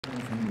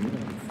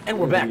And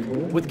we're back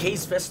with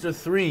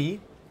K'FESTA.3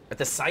 at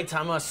the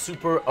Saitama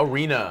Super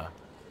Arena.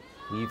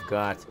 We've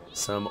got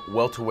some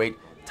welterweight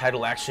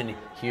title action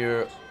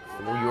here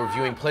for your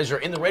viewing pleasure.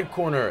 In the red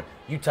corner,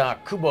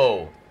 Yuta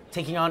Kubo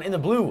taking on, in the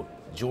blue,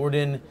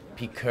 Jordann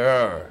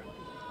Pikeur.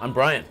 I'm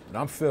Brian. And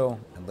I'm Phil,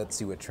 and let's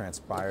see what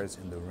transpires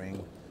in the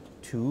ring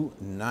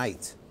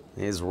tonight.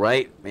 Is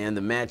right, man.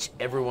 The match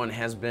everyone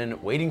has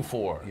been waiting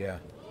for. Yeah,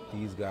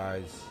 these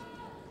guys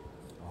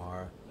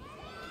are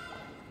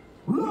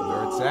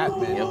where it's at,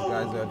 man. These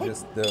guys are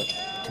just the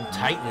two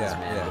titans,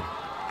 man.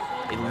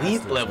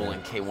 Elite level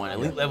in K1,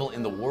 elite level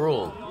in the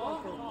world.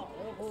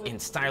 And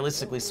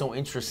stylistically so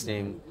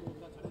interesting.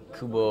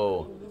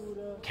 Kubo,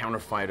 counter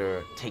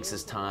fighter, takes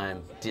his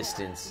time,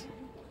 distance.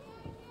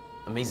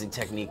 Amazing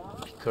technique,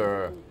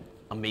 Pikeur,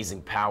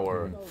 amazing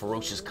power,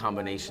 ferocious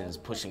combinations,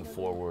 pushing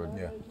forward.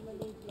 Yeah.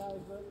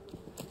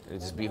 It'll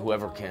just be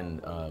whoever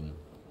can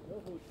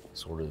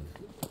sort of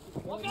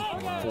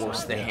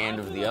force the hand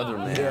of the other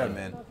man. Yeah,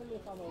 man.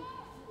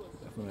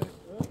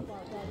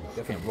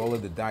 Definitely roll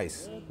of the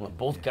dice. Well,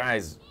 both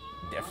guys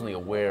definitely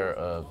aware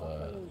of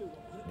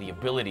the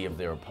ability of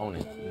their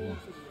opponent.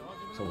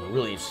 So we're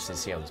really interested to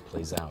see how this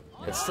plays out.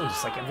 But still,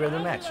 just like every other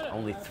match,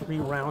 only 3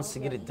 rounds to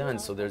get it done.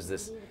 So there's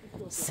this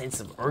sense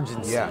of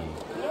urgency. Yeah.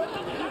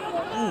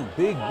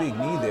 Big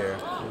knee there.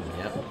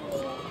 Yep.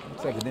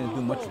 Looks like it didn't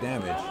do much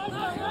damage.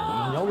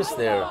 You notice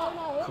there,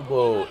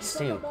 Kubo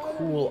staying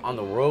cool on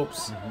the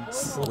ropes,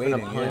 slipping a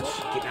punch,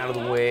 getting out of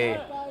the way,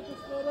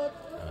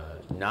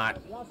 not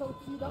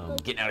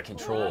getting out of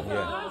control.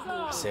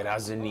 Yeah.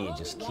 Serazuni,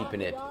 just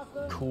keeping it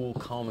cool,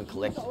 calm, and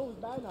collected.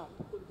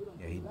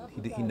 Yeah,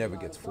 he never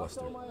gets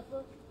flustered.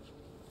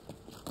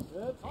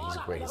 Yeah, he's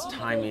great. His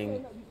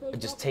timing,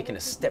 just taking a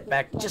step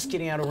back, just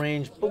getting out of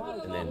range,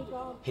 boop, and then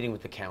hitting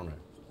with the counter.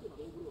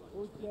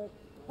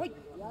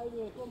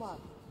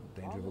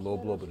 Danger of a low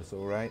blow, but it's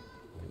all right.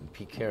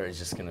 Pikeur is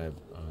just gonna,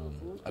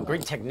 a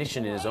great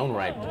technician in his own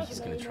right, but he's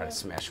gonna try to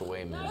smash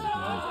away, man.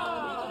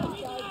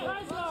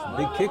 Some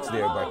big kicks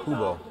there by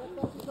Kubo.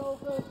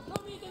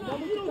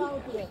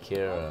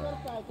 Pikeur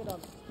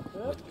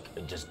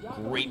with just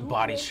great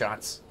body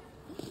shots.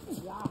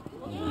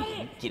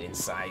 Get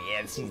inside,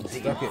 yeah, he's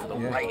digging for the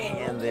right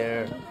hand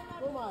there.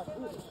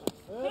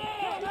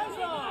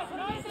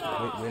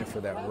 Waiting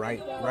for that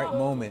right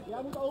moment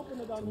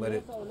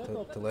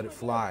to let it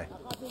fly.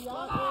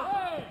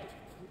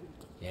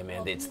 Yeah,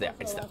 man, it's the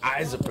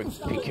eyes of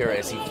Pikeur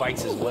as he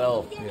fights as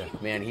well. Yeah.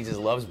 Man, he just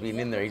loves being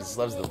in there. He just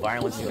loves the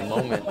violence of the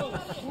moment.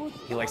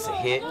 He likes to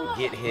hit,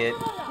 get hit.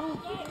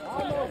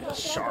 Like a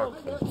shark.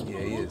 Yeah,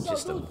 he is.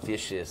 Just a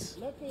vicious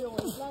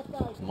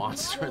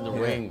monster in the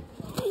ring.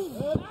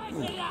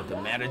 But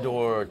the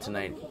matador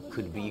tonight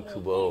could be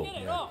Kubo.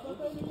 Yeah.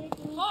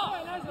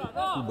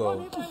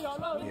 Kubo,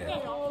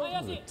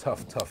 he's a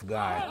tough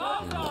guy.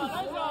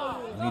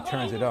 When he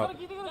turns it up,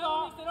 you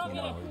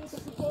know,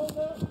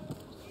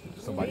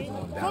 somebody's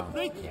going down.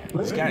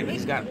 Yeah,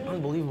 he's got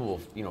unbelievable,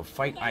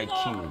 fight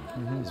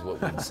IQ is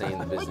what we'd say in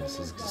the business.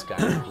 He's just got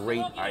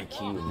great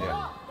IQ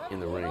in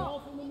the ring.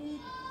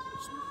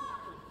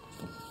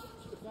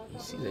 You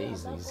see that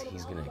he's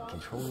going to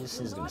control this.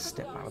 He's going to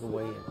step out of the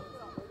way.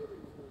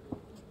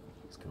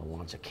 He's going to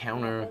launch a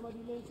counter.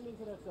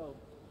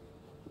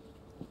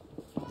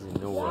 He's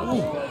in no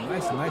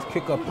rush. Nice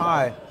kick up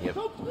high. Yep.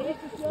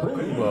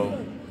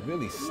 Kubo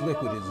really slick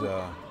with his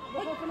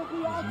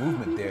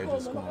movement there,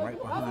 just going right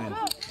behind.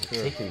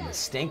 Taking the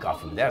stank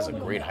off him. That was a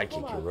great high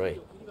kick, you're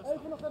right.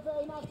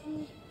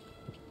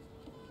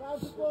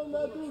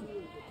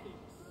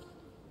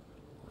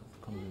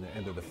 Coming to the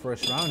end of the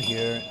first round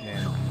here,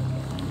 and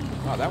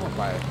wow, that went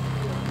by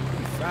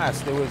pretty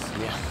fast. There was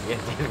it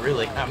did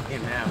really. I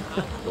mean, man,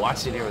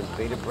 watching it with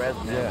bated breath,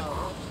 man.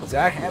 Yeah,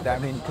 exactly. I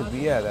mean, because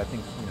I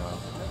think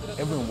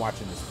everyone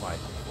watching this fight,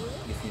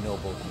 if you know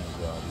both these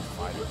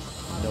fighters,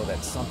 you know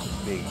that something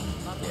big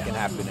can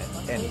happen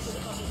at any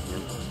second.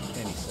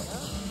 Any second.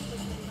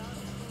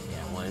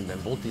 Yeah, well,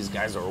 and both these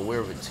guys are aware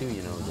of it too.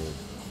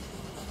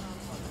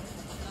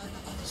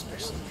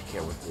 Especially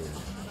Pikeur with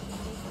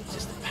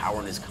just the power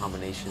in his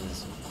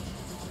combinations.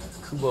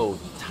 Kubo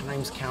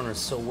times counters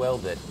so well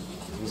that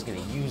he's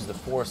going to use the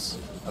force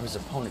of his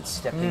opponent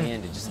stepping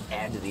in to just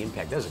add to the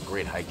impact. That was a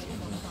great high kick.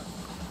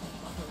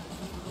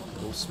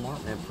 Kubo's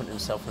smart, man, putting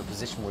himself in a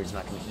position where he's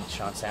not going to eat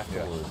shots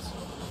afterwards.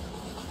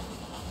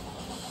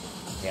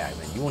 Yeah,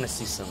 man, you want to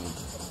see some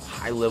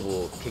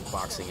high-level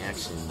kickboxing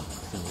action,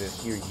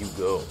 here you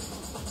go.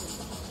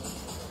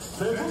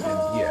 And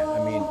yeah, I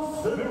mean,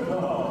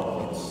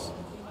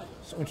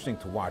 it's so interesting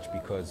to watch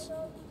because,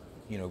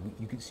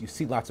 you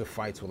see lots of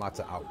fights with lots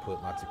of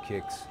output, lots of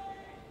kicks,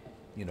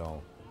 and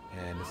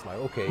it's like,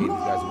 okay, these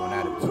guys are going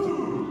at it.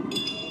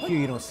 But here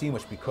you don't see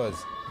much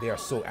because they are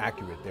so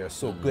accurate. They are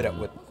so good at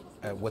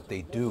what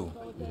they do.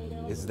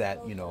 Is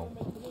that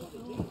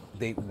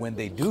when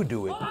they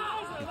do it,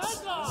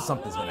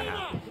 something's going to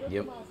happen.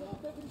 Yep.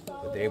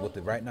 But they're able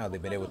to, right now,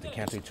 they've been able to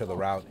cancel each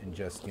other out and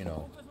just,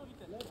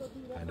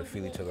 kind of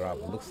feel each other out.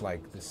 It looks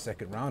like the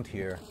second round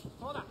here,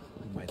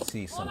 we might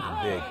see something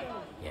big.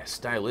 Yeah,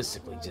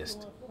 stylistically,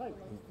 just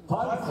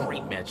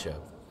great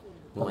matchup.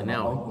 Well, and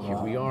now here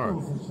we are.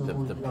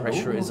 The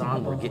pressure is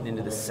on. We're getting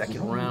into the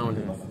second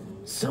round.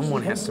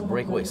 Someone has to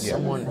break away.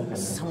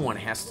 Someone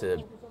has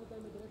to,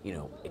 you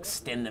know,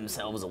 extend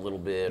themselves a little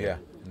bit. Yeah,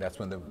 and that's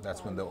when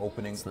the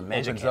opening the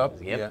magic opens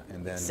up. Yep. Yeah,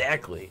 and then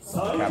exactly.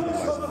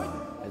 capitalizes on it.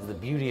 That's the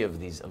beauty of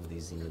these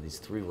you know, these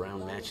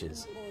 3-round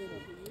matches.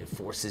 It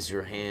forces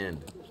your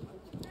hand.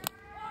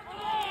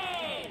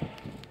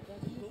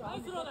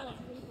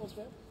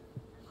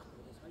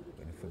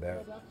 Waiting for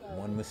that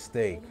one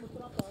mistake.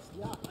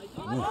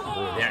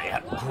 Boy,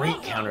 yeah,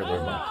 great counter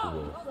there by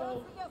Kubo.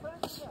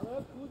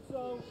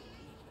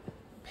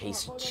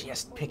 Pace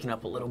just picking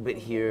up a little bit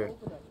here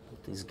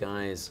with these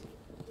guys.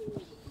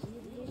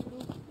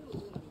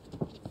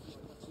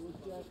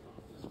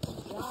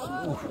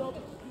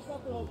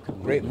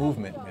 Great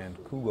movement, man.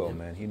 Kubo,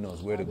 man, he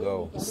knows where to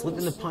go.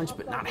 Slipping the punch,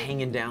 but not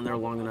hanging down there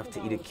long enough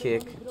to eat a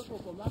kick.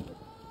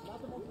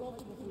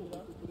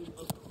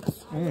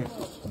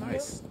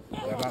 Nice.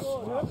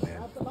 Wow,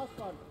 man.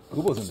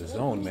 Kubo's in the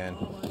zone, man.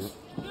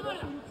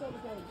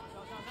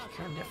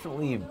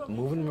 Definitely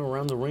moving him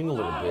around the ring a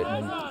little bit.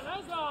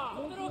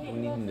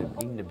 Needing to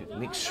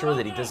make sure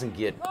that he doesn't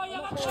get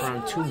pushed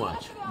around too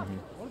much.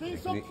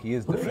 He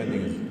is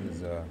defending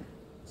his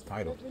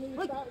title.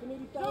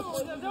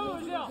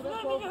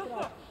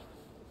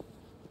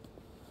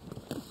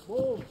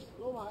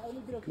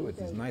 Good with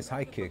these nice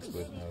high kicks,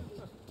 but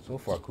so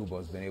far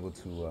Kubo's been able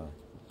to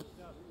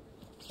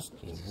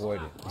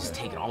avoid it. He's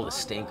taking all the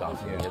stink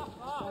off of him.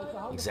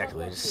 Exactly.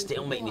 They're just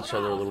stalemating each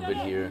other a little bit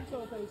here.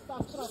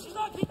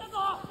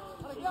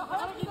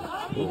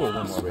 Kubo a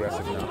little more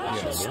aggressive now.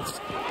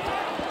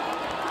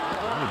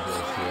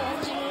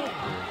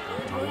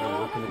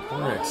 Look in the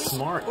corner. It's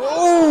smart.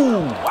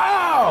 Oh!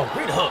 Wow!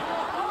 Great hook.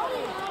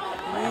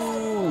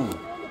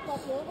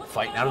 Ooh.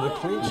 Fighting out of the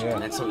clinch. Yeah.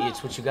 And that's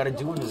what you got to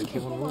do under the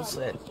K1 rule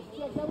set.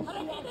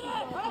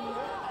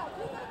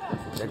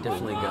 That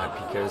definitely got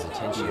Pikeur's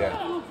attention.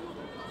 Yeah.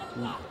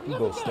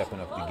 Kubo's stepping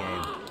up the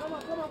game.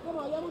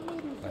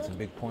 Got some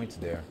big points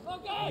there.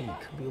 He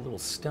could be a little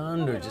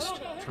stunned or just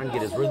trying to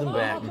get his rhythm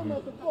back.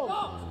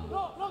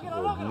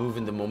 Or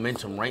moving the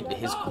momentum right into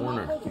his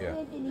corner.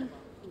 Yeah.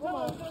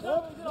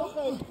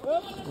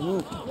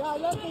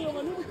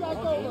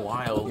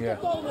 Wild. Yeah.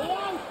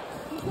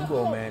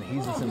 Kubo, man,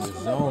 he's just in the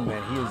zone,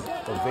 man. He is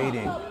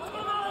evading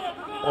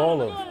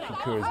all of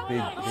Pikeur's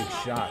big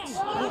shots.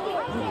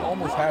 He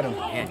almost had him.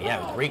 Man,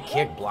 yeah, great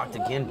kick, blocked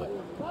again, but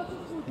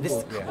this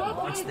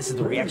is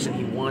the reaction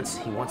he wants.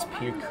 He wants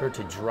Pikeur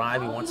to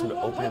drive. He wants him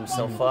to open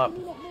himself up.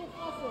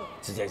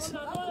 It's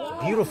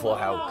beautiful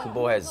how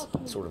Kubo has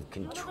sort of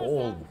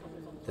controlled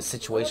the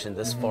situation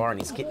this far, and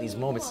he's getting these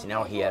moments.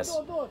 Now he has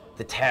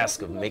the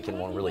task of making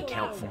one really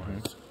count for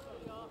him.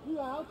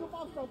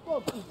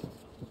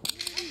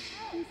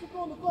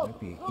 Might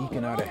be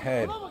eking out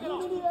ahead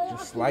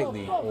just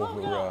slightly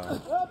over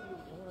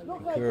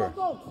Pikeur,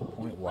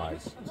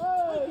 point-wise.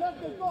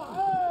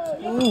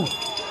 Ooh.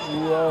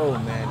 Whoa,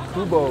 man.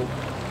 Kubo,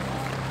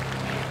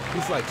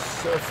 he's like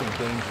surfing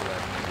danger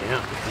right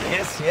now.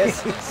 Yeah.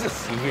 Yes.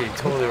 You're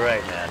totally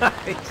right, man.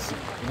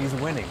 He's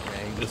winning,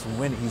 man. He's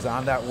winning. He's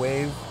on that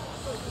wave.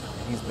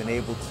 He's been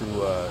able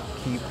to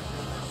keep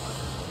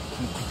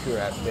Pikeur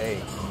at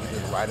bay. He's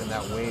been riding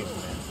that wave,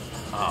 man.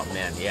 Oh,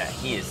 man, yeah,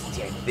 he is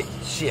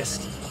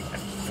just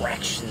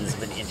fractions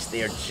of an inch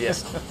there,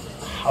 just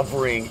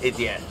hovering. This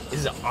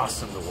is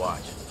awesome to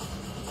watch.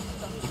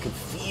 You can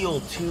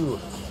feel, too,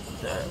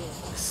 the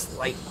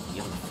slight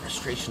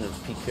frustration of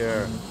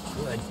Pikeur.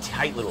 Good,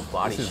 tight little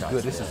body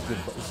shots. This is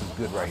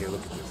good right here.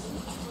 Look at this.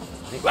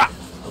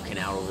 Looking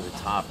out over the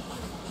top.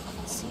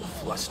 See, it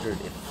flustered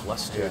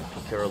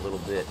Pikeur a little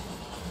bit.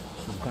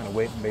 He's kind of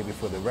waiting maybe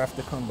for the ref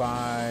to come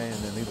by, and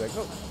then he's like,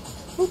 oh,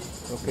 whoop,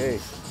 okay.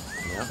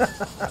 Yeah,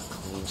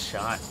 clean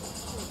shot.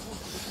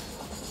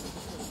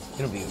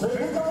 It'll be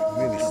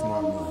really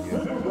smart move,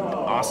 yeah.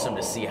 Awesome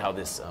to see how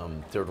this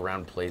third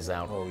round plays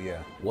out. Oh,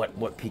 yeah.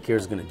 What Pikeur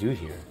is going to do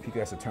here.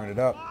 Pikeur has to turn it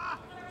up.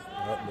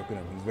 Oh, look at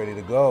him. He's ready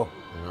to go.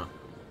 Yeah.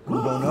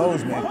 Kubo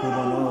knows, man.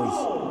 Kubo knows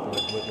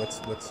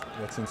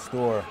what's in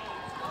store.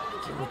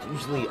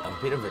 Usually a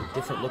bit of a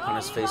different look on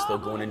his face, though,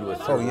 going into a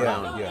third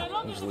round.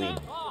 Yeah. Usually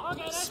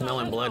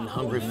smelling blood and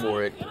hungry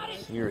for it.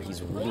 Here,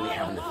 he's really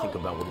having to think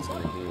about what he's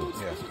going to do.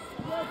 Yeah.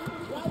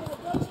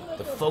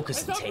 The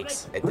focus it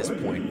takes at this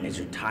point is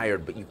you're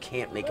tired, but you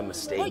can't make a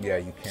mistake. Yeah,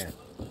 you can't.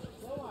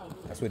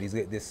 That's what he's.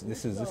 This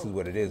is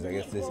what it is. I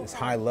guess this is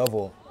high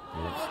level.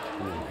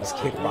 It's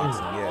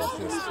kickboxing. Yeah, it's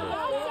just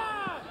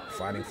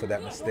fighting for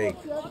that mistake.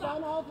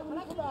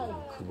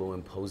 Kubo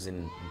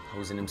imposing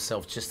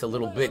himself just a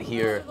little bit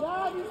here.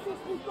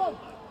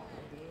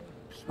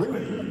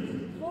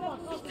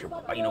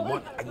 You know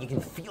what? You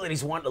can feel it.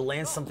 He's wanting to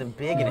land something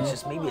big, and it's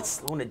just maybe it's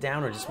slowing it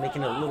down or just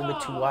making it a little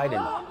bit too wide.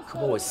 And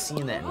Kubo is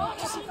seeing that and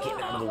just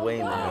getting out of the way,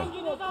 man.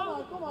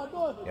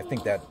 I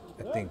think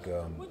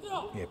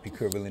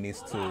Pikeur really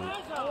needs to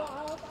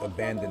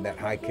abandon that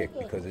high kick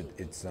because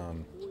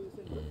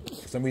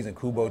For some reason,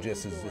 Kubo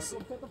just is just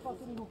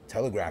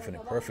telegraphing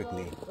it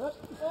perfectly.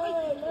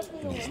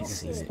 And he's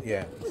seeing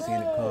it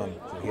come,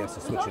 so he has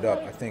to switch it up.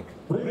 I think,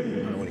 I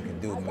don't know what he can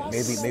do.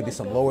 Maybe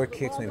some lower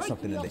kicks, maybe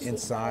something in the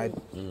inside.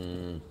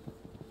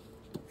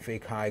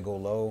 Fake high, go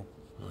low.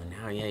 Well,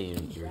 now, yeah,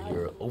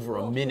 you're over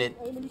a minute,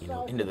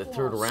 into the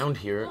third round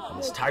here in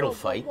this title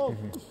fight.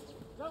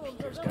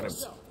 Pikeur got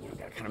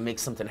to kind of make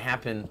something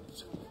happen.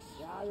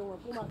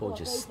 Kubo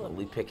just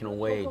slowly picking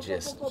away, it's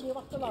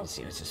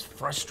just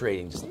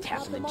frustrating, just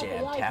tapping the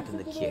jab, tapping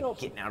the kick,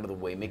 getting out of the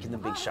way, making the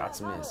big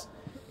shots miss.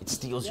 It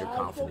steals your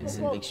confidence,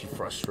 it makes you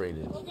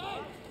frustrated.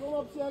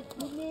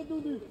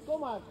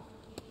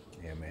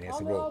 Yeah, man,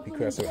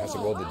 Pikeur has to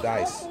roll the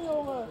dice.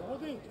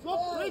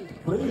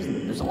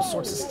 There's all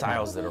sorts of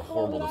styles that are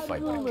horrible to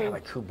fight, but a guy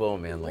like Kubo,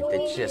 man, like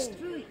that just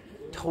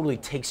totally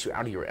takes you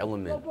out of your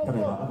element.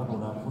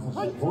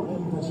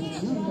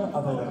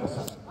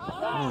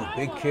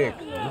 Big kick,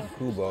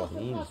 Kubo.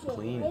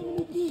 Clean.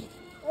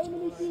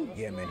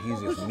 Yeah, man, he's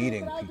just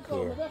meeting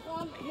Pikeur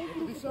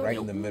right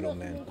in the middle,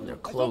 man. When they're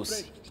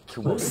close,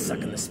 Kubo's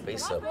sucking the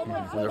space up.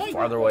 When they're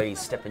farther away, he's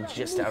stepping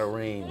just out of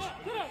range.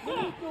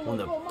 When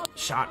the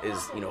shot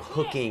is,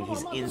 hooking,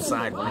 he's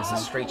inside. When it's a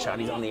straight shot,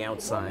 he's on the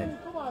outside.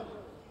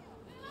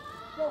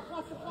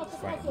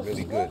 Fighting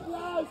really good.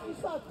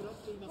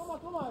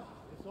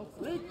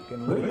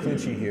 Getting a little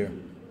clinchy here.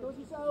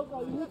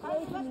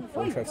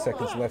 45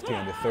 seconds left here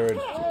in the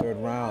third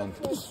round.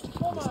 This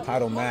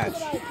title match.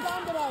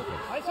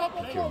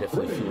 You're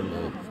definitely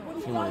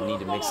feeling the need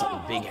to make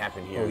something big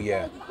happen here. Oh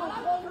yeah,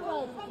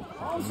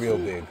 real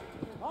big.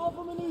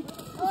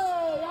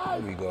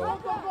 There we go.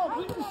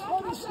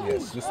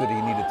 Yes, just what he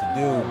needed to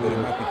do, but it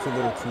might be too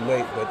little, too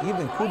late. But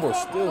even Kubo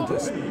still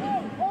just.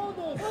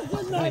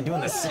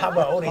 Doing the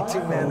Saba Ori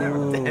too, man.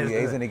 Yeah,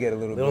 he's gonna get a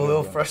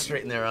little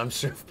frustrating there, I'm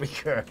sure, for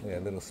Pikeur. Yeah,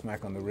 a little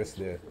smack on the wrist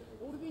there.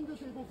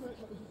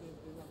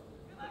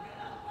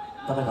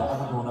 Clamping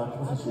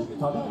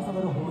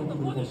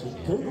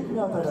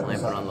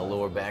on the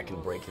lower back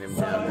and breaking him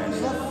down.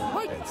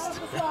 That's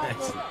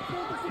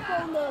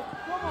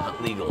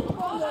not legal.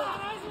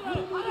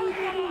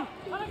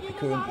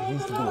 He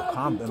needs to do a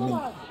combo. I mean,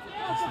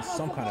 this is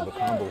some kind of a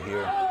combo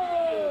here.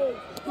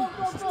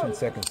 This is 10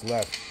 seconds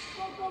left.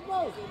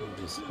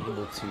 Just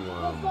able to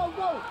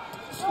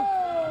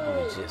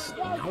just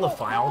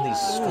nullify all these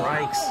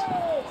strikes.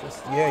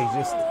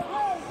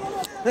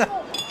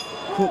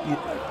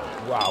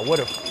 Wow, what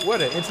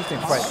an interesting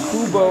fight.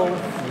 Kubo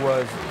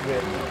was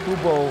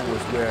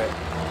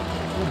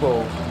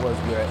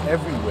where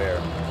everywhere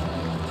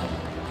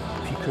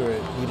Pikeur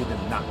needed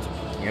him not to.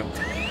 Yep.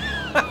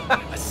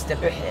 A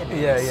step ahead.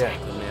 Yeah,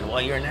 exactly, man.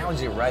 Well, your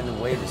analogy of riding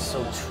the wave is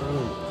so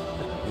true.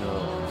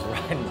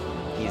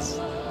 He's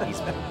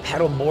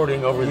paddle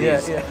boarding over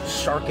these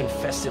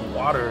shark-infested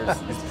waters.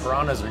 These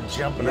piranhas are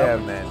jumping up. Yeah,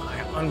 man.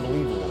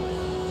 Unbelievable, man.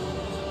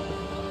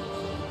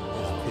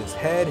 His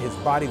head, his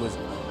body was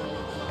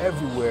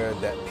everywhere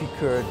that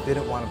Pikeur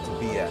didn't want him to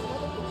be at.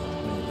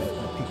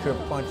 When Pikeur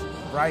punched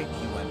right,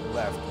 he went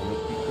left. When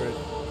Pikeur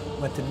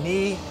went to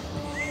knee,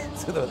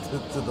 to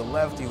the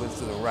left, he went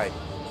to the right.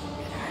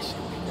 Gosh,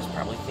 Pikeur's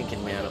probably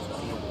thinking, man,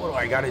 what do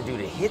I got to do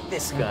to hit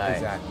this guy?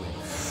 Exactly.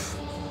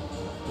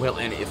 Well,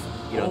 and if,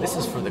 this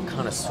is for the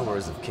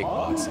connoisseurs of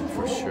kickboxing,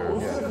 for sure.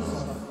 Yeah.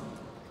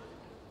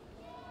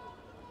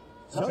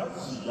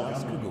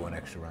 This could go an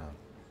extra round.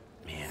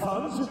 Man.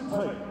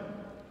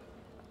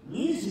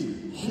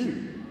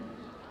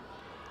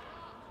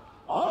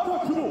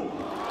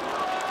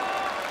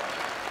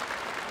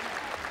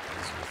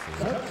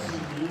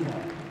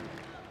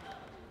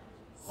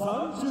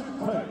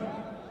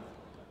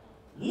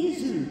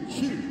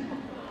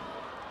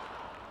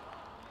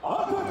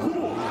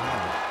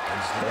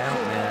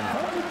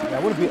 I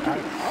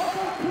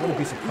wouldn't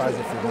be surprised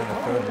if we win the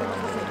third round.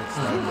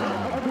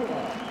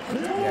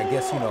 I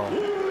guess, I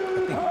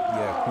think,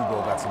 Kubo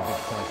got some big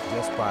points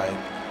just by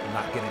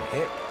not getting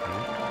hit.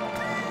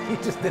 He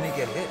just didn't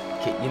get hit.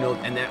 Okay,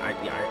 and then I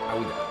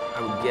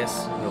would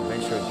guess,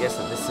 venture a guess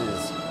that this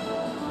is,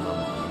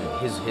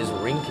 his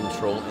ring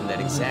control, and that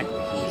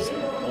exactly he's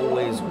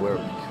always where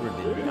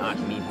Pikeur did not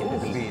need him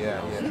to be.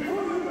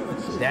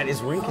 That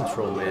is ring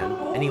control, man.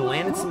 And he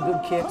landed some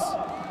good kicks,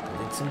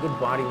 did some good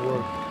body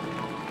work.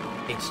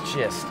 It's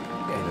just,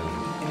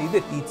 and he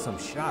did eat some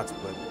shots,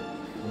 but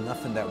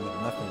nothing that was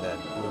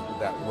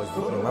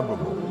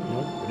memorable.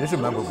 What is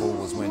memorable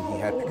was when he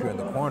had Pikeur in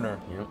the corner,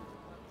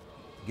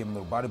 give him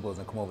little body blows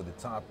and come over the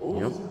top.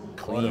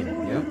 Clean.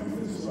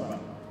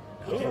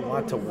 There's a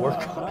lot to work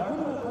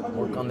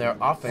on there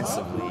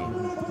offensively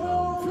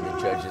for the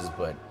judges,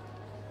 but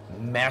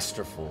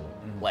masterful,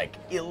 like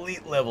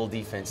elite level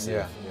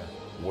defensive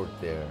work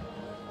there.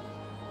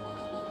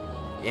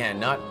 Yeah,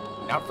 not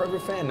for every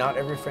fan. Not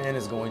every fan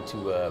is going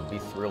to be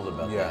thrilled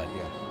about that.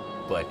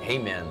 But hey,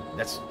 man,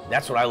 that's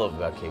what I love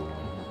about K-1.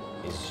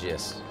 Is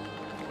just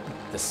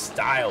the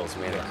styles,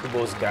 man.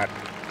 Kubo's got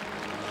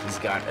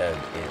a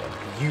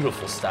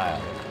beautiful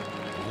style.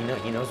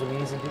 He knows what he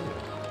needs to do.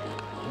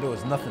 There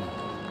was nothing,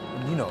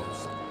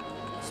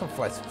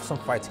 some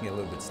fights get a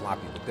little bit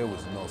sloppy, but there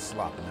was no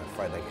slop in that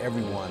fight. Like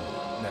everyone,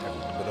 not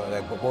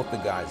everyone, but both the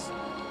guys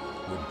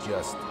were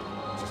just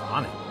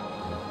on it.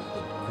 You know,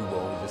 Kubo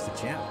was just a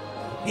champ.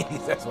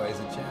 That's why he's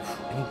a champ.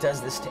 And he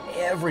does this to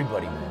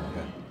everybody, man.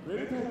 Yeah.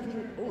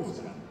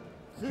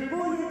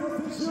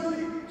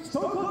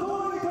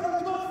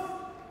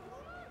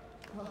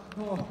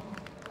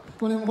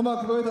 これも久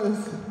保裕太で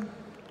す。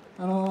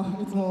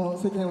いつも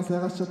世間を騒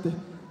がしちゃって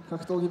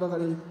格闘技ばか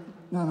り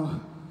な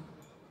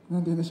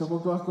んて言うんでしょう、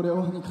僕はこれ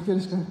にかけ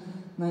るしか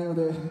ないの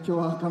で、今日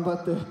は頑張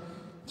って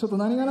ちょっと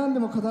何が何で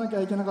も勝たなき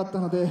ゃいけなかった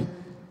ので、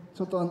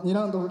ちょっと2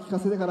ラウンドを効か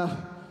せてから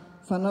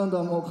3ラウンド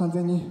はもう完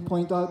全にポ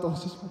イントアウト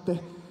してしまっ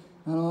て、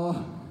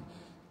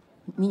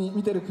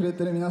見てくれ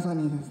てる皆さん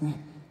にです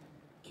ね、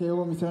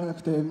KO を見せられな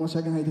くて申し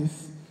訳ないで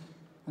す。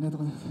ありがとう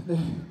ございます。で、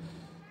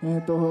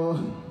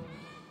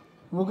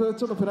僕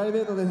ちょっとプライ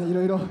ベートでね、い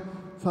ろいろ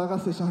騒が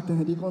せてしまって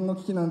ね、離婚の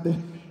危機なんて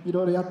い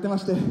ろいろやってま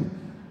して、ち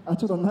ょっ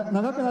と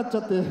長くなっちゃ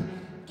って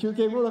休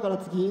憩後だから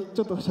次ち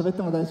ょっと喋っ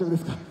ても大丈夫で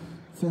すか。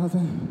すいませ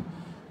ん。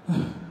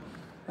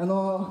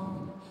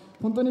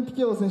本当にピ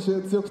ケオ選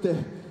手強くて、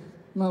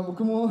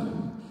僕も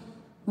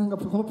なんか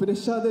このプレッ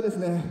シャーでです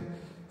ね、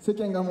世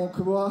間がもう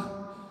久保は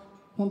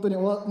本当に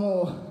もう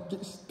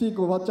ピー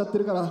ク終わっちゃって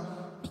るから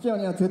ピケオ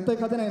には絶対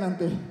勝てないなん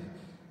て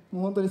も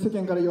う本当に世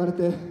間から言われ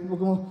て、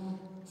僕も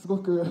すご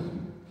く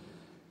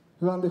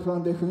不安で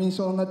不眠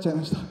症になっちゃい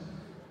ました。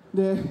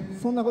で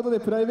そんなことで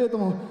プライベート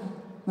も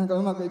なんか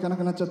うまくいかな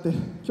くなっちゃって、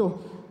今日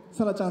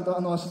サラちゃんと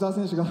芦澤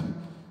選手が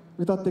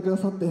歌ってくだ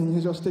さって入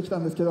場してきた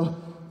んですけど、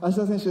芦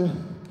澤選手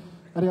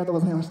ありがとう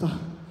ございました。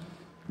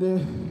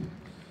で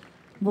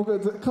僕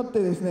勝っ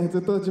てですね、ず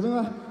っと自分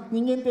は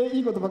人間って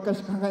いいことばっかり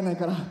しか考えない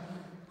から、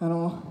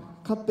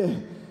勝って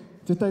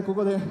絶対こ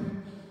こで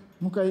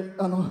もう一回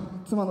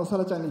妻のサ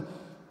ラちゃんに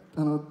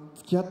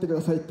付き合ってく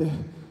ださいって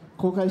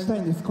公開した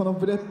いんです。この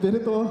ベル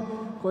トを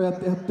こうやっ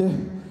て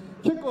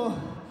結構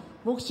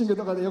ボクシング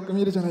とかでよく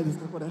見るじゃないです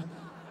か。これ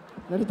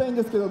やりたいん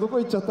ですけど、どこ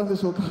行っちゃったんで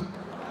しょうか。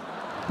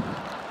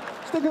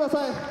来てくだ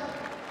さい。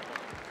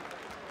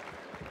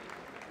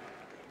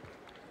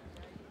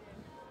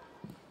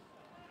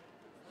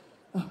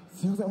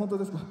すいません、本当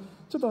ですか。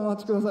ちょっとお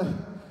待ちください。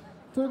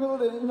というこ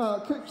とで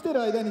今来て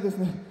る間にです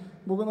ね、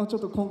僕のちょ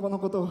っと今後の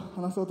ことを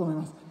話そうと思い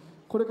ます。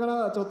これから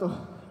はちょっと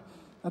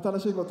新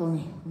しいこと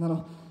に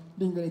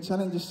リングにチャ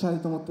レンジしたい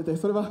と思ってて、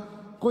それは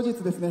後日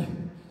ですね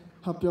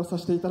発表さ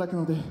せていただく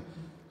ので、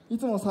い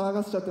つも騒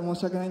がせちゃって申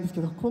し訳ないんです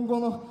けど、今後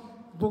の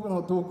僕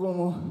の動向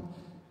も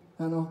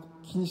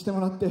気にしても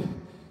らって、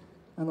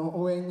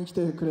応援に来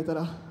てくれた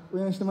ら、応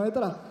援してもらえ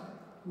たら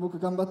僕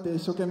頑張って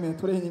一生懸命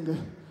トレーニング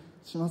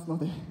しますの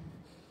で。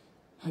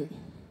はい、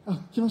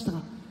来ましたか。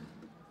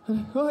う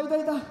わ、いた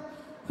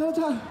サラち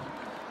ゃん、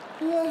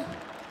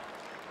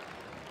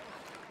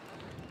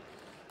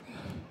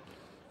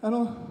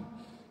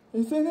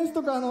SNS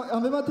とか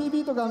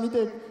ABEMATV とか見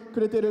てく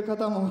れてる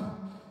方も、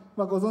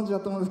ご存知だ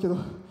と思うんですけど、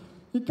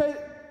一回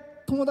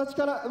友達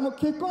から、もう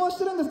結婚はし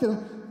てるんですけど、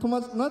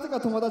なぜか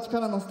友達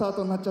からのスター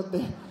トになっちゃって、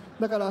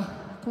だから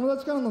友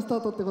達からのスタ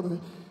ートってことで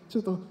ち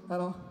ょっと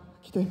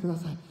来てくだ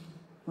さい。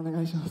お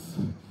願いします。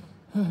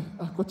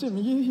こっち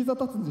右膝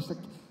立つんでしたっ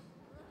け。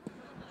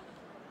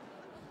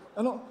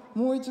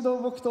もう一度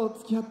僕と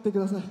付き合ってく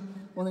ださい。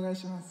お願い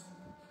します。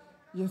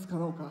イエスか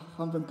ノーか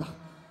半分か。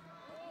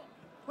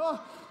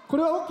こ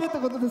れは OK って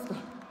ことですか。 OK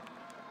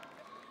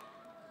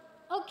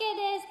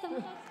です。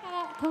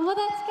友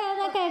達か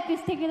ら仲良く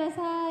してくだ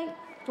さい。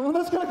友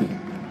達からいや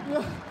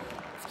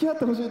付き合っ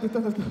てほしいって言った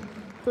んですけど、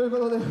というこ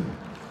とで、す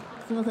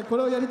みません、こ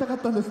れをやりたかっ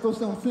たんです。どうし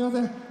てもすみま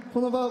せん。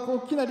この場を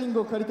大きなリン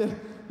グを借りて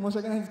申し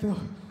訳ないんですけど、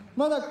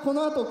まだこ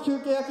の後休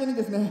憩明けに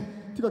です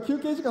ね、ていうか休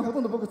憩時間ほと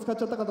んど僕使っ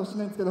ちゃったかもしれ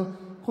ないんですけど、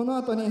この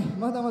後に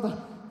まだまだ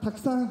たく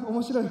さん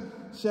面白い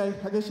試合、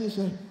激しい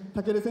試合、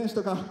武選手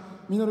とか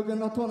ミノル君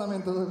のトーナメ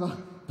ントとか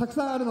たく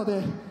さんあるの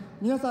で、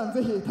皆さん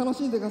ぜひ楽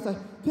しんでください。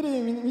テ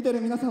レビ見て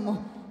る皆さんも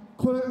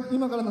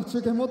今からの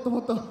中継もっとも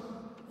っと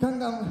ガン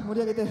ガン盛り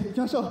上げていき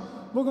ましょう。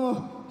僕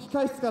も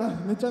控室から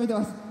めっちゃ見て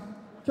ます。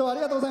今日はあ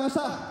りがとうございまし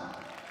た。あ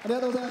りが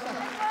とうございました。あ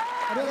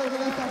りがとうご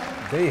ざいました。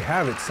 There you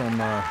have it,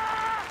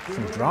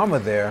 some drama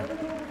there,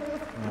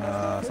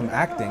 some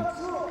acting.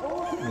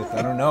 Look,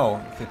 I don't know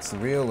if it's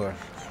real or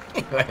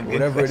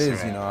whatever it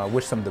is, I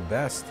wish them the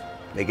best.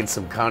 Making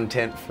some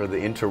content for the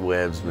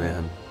interwebs,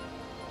 man.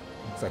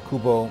 Looks like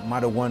Kubo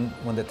might have won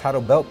the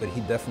title belt, but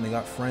he definitely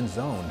got friend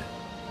zoned.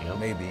 Yep.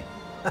 Maybe.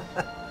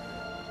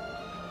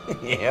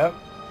 Yep.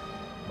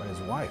 By his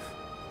wife.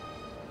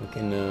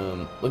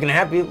 Looking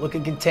happy,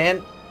 looking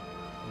content.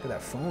 Look at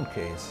that phone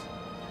case.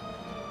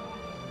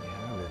 There you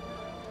have it.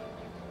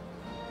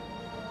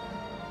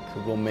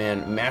 Kubo,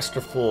 man,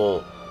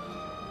 masterful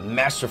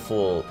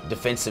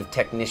defensive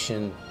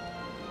technician.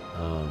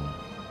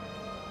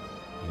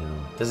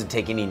 Doesn't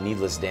take any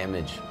needless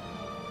damage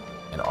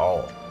at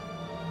all.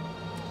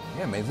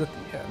 Yeah, man,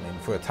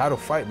 for a title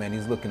fight, man,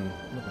 he's looking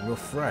real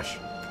fresh.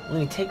 Well,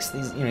 he takes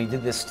these, he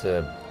did this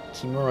to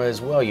Kimura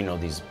as well,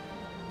 these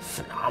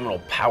phenomenal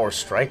power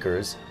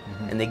strikers,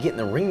 and they get in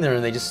the ring there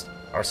and they just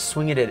are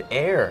swinging at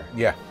air.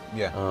 Yeah,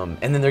 yeah.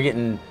 And then they're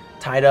getting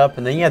tied up,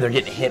 and then they're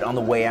getting hit on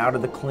the way out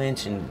of the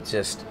clinch, and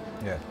just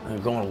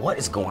going, what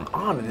is going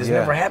on? This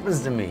never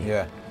happens to me.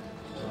 Yeah.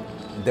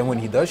 And then when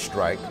he does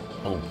strike,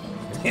 Oh,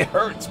 it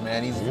hurts,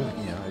 man. He's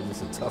he's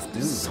just a tough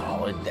dude.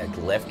 solid. That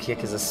left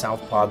kick is a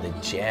southpaw. The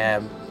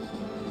jab.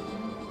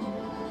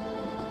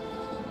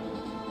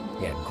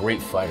 Yeah,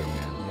 great fighter,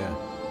 man. Yeah.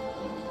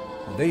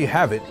 Well, there you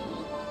have it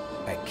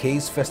at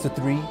K's Festa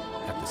 3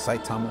 at the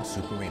Saitama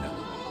Super Arena.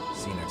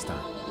 See you next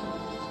time.